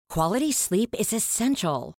Quality sleep is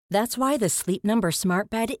essential. That's why the Sleep Number Smart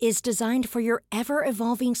Bed is designed for your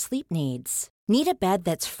ever-evolving sleep needs. Need a bed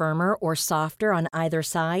that's firmer or softer on either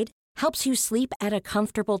side? Helps you sleep at a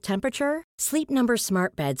comfortable temperature? Sleep Number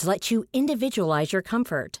Smart Beds let you individualize your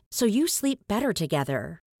comfort, so you sleep better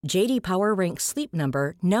together. J.D. Power ranks Sleep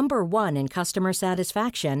Number number 1 in customer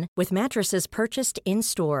satisfaction with mattresses purchased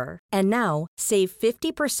in-store. And now, save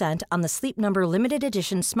 50% on the Sleep Number Limited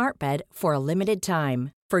Edition Smart Bed for a limited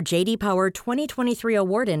time. For J.D. Power 2023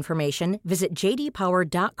 award information, visit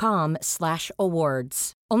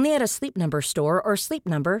jdpower.com/awards. Only at a Sleep Number store or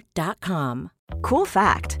sleepnumber.com. Cool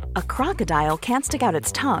fact, a crocodile can't stick out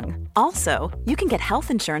its tongue. Also, you can get health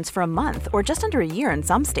insurance for a month or just under a year in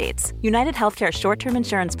some states. United Healthcare short-term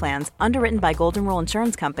insurance plans, underwritten by Golden Rule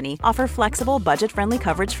Insurance Company, offer flexible, budget-friendly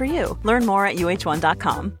coverage for you. Learn more at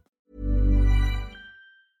uh1.com.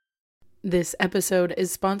 This episode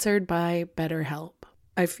is sponsored by BetterHelp.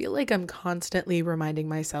 I feel like I'm constantly reminding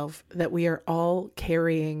myself that we are all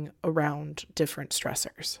carrying around different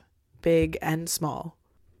stressors, big and small.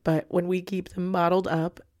 But when we keep them bottled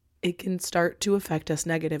up, it can start to affect us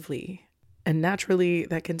negatively. And naturally,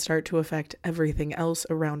 that can start to affect everything else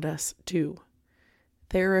around us too.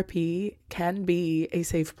 Therapy can be a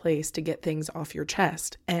safe place to get things off your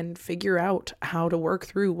chest and figure out how to work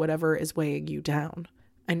through whatever is weighing you down.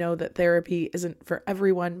 I know that therapy isn't for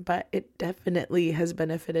everyone, but it definitely has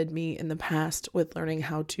benefited me in the past with learning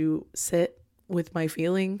how to sit with my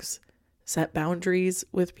feelings, set boundaries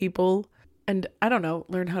with people, and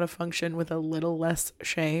learn how to function with a little less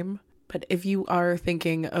shame. But if you are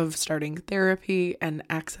thinking of starting therapy and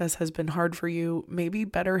access has been hard for you, maybe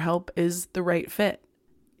BetterHelp is the right fit.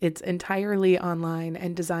 It's entirely online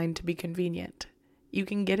and designed to be convenient. You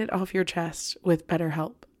can get it off your chest with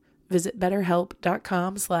BetterHelp. Visit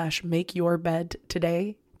betterhelp.com/makeyourbed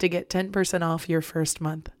today to get 10% off your first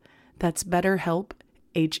month. That's BetterHelp,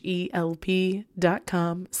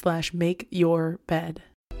 HELP.com/makeyourbed.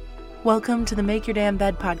 Welcome to the Make Your Damn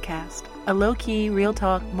Bed podcast, a low-key,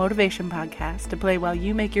 real-talk motivation podcast to play while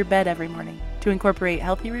you make your bed every morning to incorporate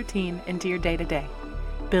healthy routine into your day-to-day,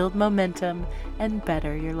 build momentum, and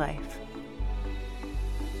better your life.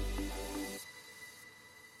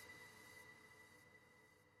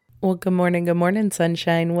 Well, good morning,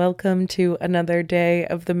 sunshine. Welcome to another day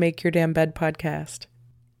of the Make Your Damn Bed podcast.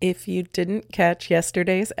 If you didn't catch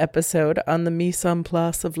yesterday's episode on the mise en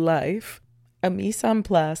place of life, a mise en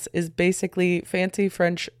place is basically fancy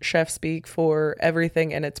French chef speak for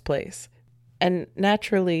everything in its place. And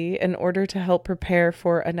naturally, in order to help prepare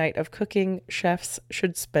for a night of cooking, chefs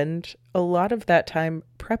should spend a lot of that time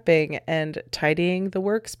prepping and tidying the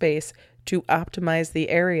workspace to optimize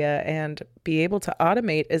the area and be able to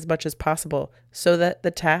automate as much as possible so that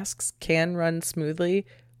the tasks can run smoothly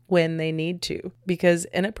when they need to. Because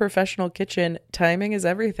in a professional kitchen, timing is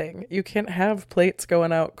everything. You can't have plates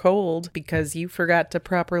going out cold because you forgot to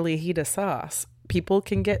properly heat a sauce. People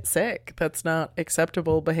can get sick. That's not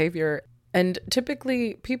acceptable behavior. And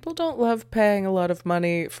typically, people don't love paying a lot of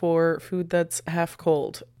money for food that's half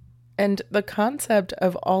cold. And the concept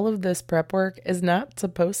of all of this prep work is not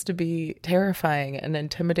supposed to be terrifying and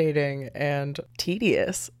intimidating and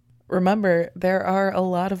tedious. Remember, there are a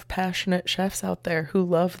lot of passionate chefs out there who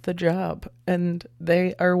love the job, and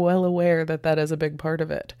they are well aware that that is a big part of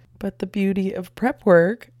it. But the beauty of prep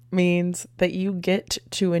work means that you get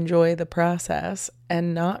to enjoy the process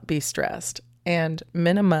and not be stressed and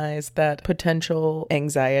minimize that potential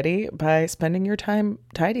anxiety by spending your time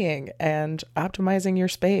tidying and optimizing your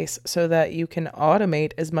space so that you can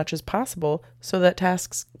automate as much as possible so that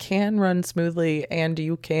tasks can run smoothly and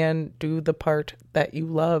you can do the part that you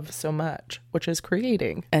love so much, which is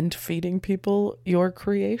creating and feeding people your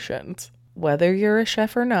creations. Whether you're a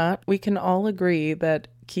chef or not, we can all agree that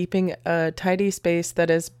keeping a tidy space that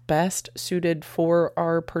is best suited for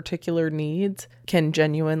our particular needs can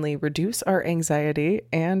genuinely reduce our anxiety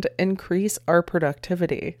and increase our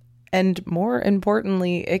productivity. And more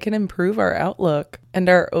importantly, it can improve our outlook and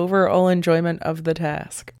our overall enjoyment of the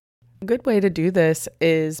task. A good way to do this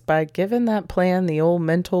is by giving that plan the old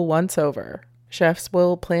mental once-over. Chefs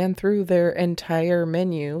will plan through their entire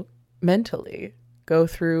menu mentally. Go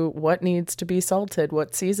through what needs to be salted,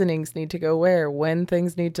 what seasonings need to go where, when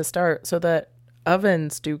things need to start so that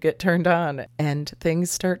ovens do get turned on and things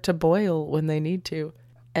start to boil when they need to.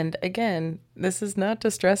 And again, this is not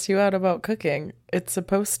to stress you out about cooking. It's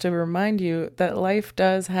supposed to remind you that life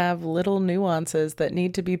does have little nuances that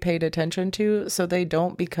need to be paid attention to so they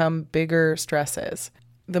don't become bigger stresses.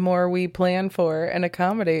 The more we plan for and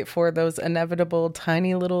accommodate for those inevitable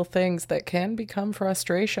tiny little things that can become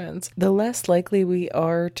frustrations, the less likely we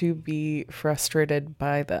are to be frustrated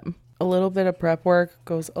by them. A little bit of prep work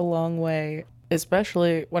goes a long way,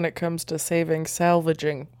 especially when it comes to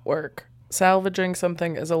salvaging work. Salvaging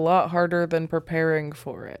something is a lot harder than preparing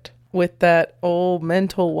for it. With that old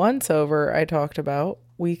mental once-over I talked about,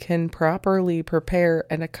 we can properly prepare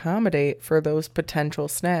and accommodate for those potential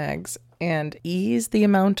snags and ease the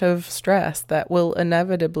amount of stress that will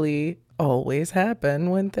inevitably always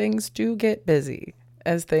happen when things do get busy,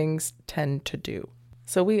 as things tend to do.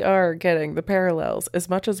 So we are getting the parallels. As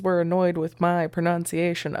much as we're annoyed with my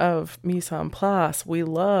pronunciation of mise en place, we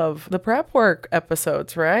love the prep work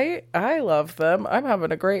episodes, right? I love them. I'm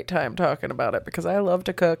having a great time talking about it because I love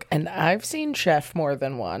to cook and I've seen Chef more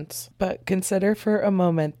than once. But consider for a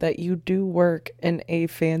moment that you do work in a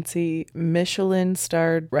fancy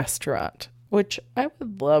Michelin-starred restaurant, which I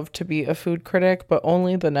would love to be a food critic, but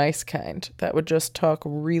only the nice kind that would just talk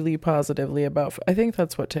really positively about. I think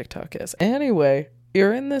that's what TikTok is. Anyway,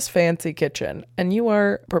 you're in this fancy kitchen and you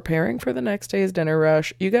are preparing for the next day's dinner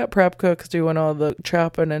rush. You got prep cooks doing all the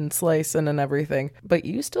chopping and slicing and everything, but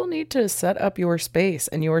you still need to set up your space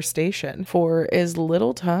and your station for as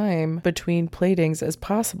little time between platings as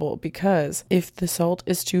possible, because if the salt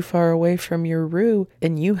is too far away from your roux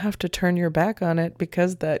and you have to turn your back on it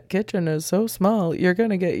because that kitchen is so small, you're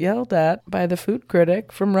going to get yelled at by the food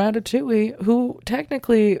critic from Ratatouille, who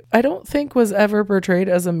technically I don't think was ever portrayed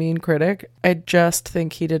as a mean critic. I just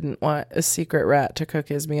think he didn't want a secret rat to cook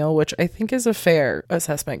his meal, which I think is a fair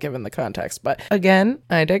assessment given the context. But again,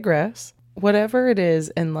 I digress. Whatever it is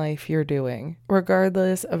in life you're doing,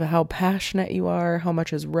 regardless of how passionate you are, how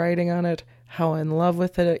much is riding on it, how in love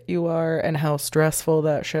with it you are, and how stressful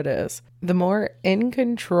that shit is, the more in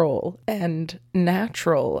control and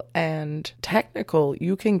natural and technical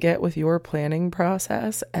you can get with your planning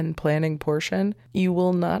process and planning portion, you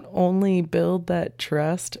will not only build that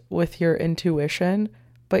trust with your intuition,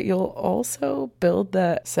 but you'll also build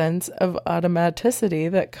that sense of automaticity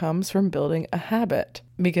that comes from building a habit.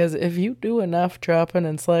 Because if you do enough chopping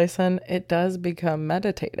and slicing, it does become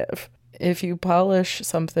meditative. If you polish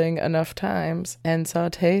something enough times and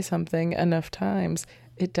saute something enough times,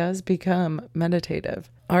 it does become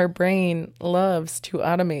meditative. Our brain loves to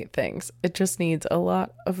automate things. It just needs a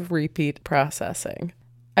lot of repeat processing.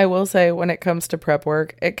 I will say, when it comes to prep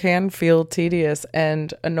work, it can feel tedious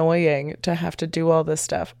and annoying to have to do all this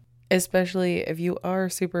stuff, especially if you are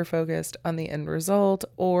super focused on the end result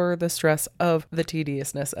or the stress of the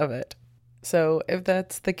tediousness of it. So if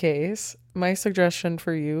that's the case, my suggestion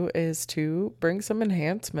for you is to bring some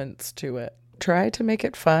enhancements to it. Try to make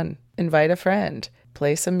it fun. Invite a friend.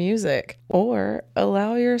 Play some music. Or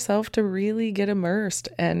allow yourself to really get immersed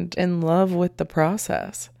and in love with the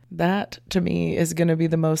process. That, to me, is going to be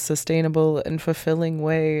the most sustainable and fulfilling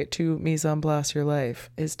way to mise en place your life,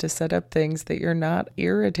 is to set up things that you're not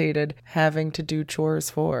irritated having to do chores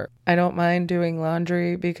for. I don't mind doing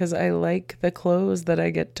laundry because I like the clothes that I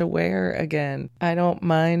get to wear again. I don't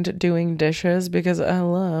mind doing dishes because I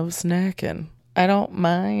love snacking. I don't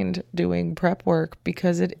mind doing prep work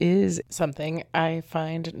because it is something I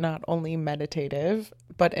find not only meditative,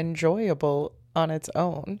 but enjoyable on its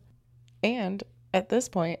own. And at this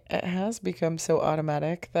point, it has become so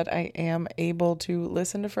automatic that I am able to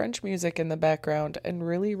listen to French music in the background and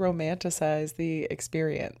really romanticize the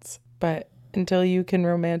experience. But until you can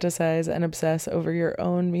romanticize and obsess over your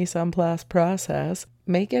own mise en place process,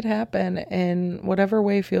 make it happen in whatever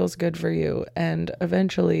way feels good for you. And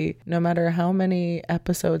eventually, no matter how many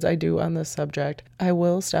episodes I do on this subject, I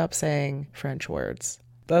will stop saying French words.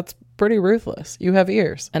 That's pretty ruthless. You have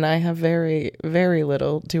ears, and I have very, very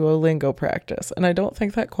little Duolingo practice, and I don't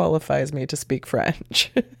think that qualifies me to speak French.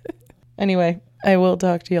 Anyway, I will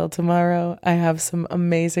talk to y'all tomorrow. I have some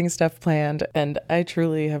amazing stuff planned, and I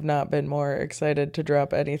truly have not been more excited to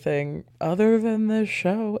drop anything other than the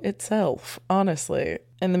show itself, honestly.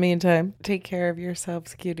 In the meantime, take care of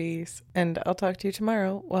yourselves, cuties, and I'll talk to you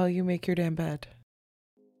tomorrow while you make your damn bed.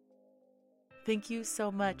 Thank you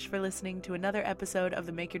so much for listening to another episode of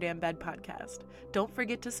the Make Your Damn Bed podcast. Don't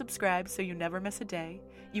forget to subscribe so you never miss a day.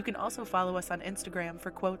 You can also follow us on Instagram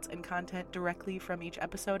for quotes and content directly from each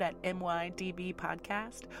episode at MYDB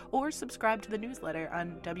Podcast, or subscribe to the newsletter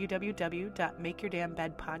on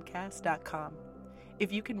www.makeyourdamnbedpodcast.com.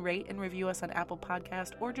 If you can rate and review us on Apple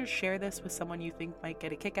Podcast, or just share this with someone you think might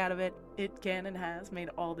get a kick out of it, it can and has made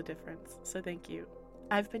all the difference, so thank you.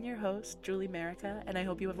 I've been your host, Julie Merica, and I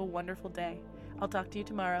hope you have a wonderful day. I'll talk to you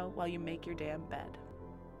tomorrow while you make your damn bed.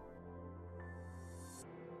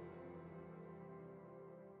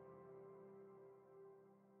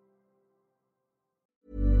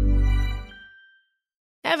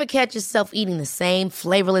 Ever catch yourself eating the same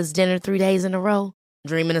flavorless dinner 3 days in a row?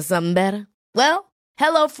 Dreaming of something better? Well,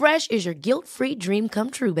 HelloFresh is your guilt-free dream come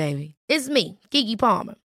true, baby. It's me, Keke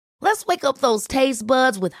Palmer. Let's wake up those taste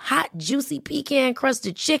buds with hot, juicy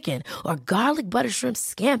pecan-crusted chicken or garlic butter shrimp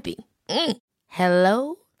scampi.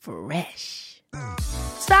 Hello Fresh.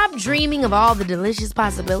 Stop dreaming of all the delicious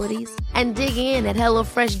possibilities and dig in at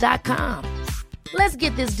HelloFresh.com. Let's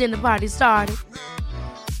get this dinner party started.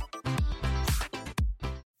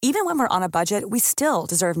 Even when we're on a budget, we still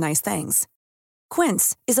deserve nice things.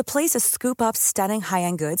 Quince is a place to scoop up stunning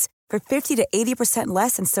high-end goods for 50 to 80%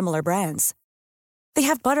 less than similar brands. They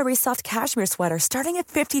have buttery soft cashmere sweaters starting at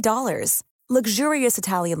 $50, luxurious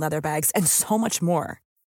Italian leather bags, and so much more.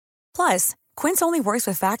 Plus, Quince only works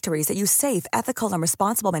with factories that use safe, ethical, and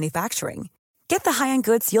responsible manufacturing. Get the high-end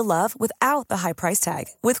goods you'll love without the high price tag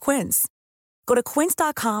with Quince. Go to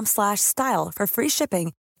quince.com/style for free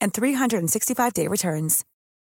shipping and 365-day returns.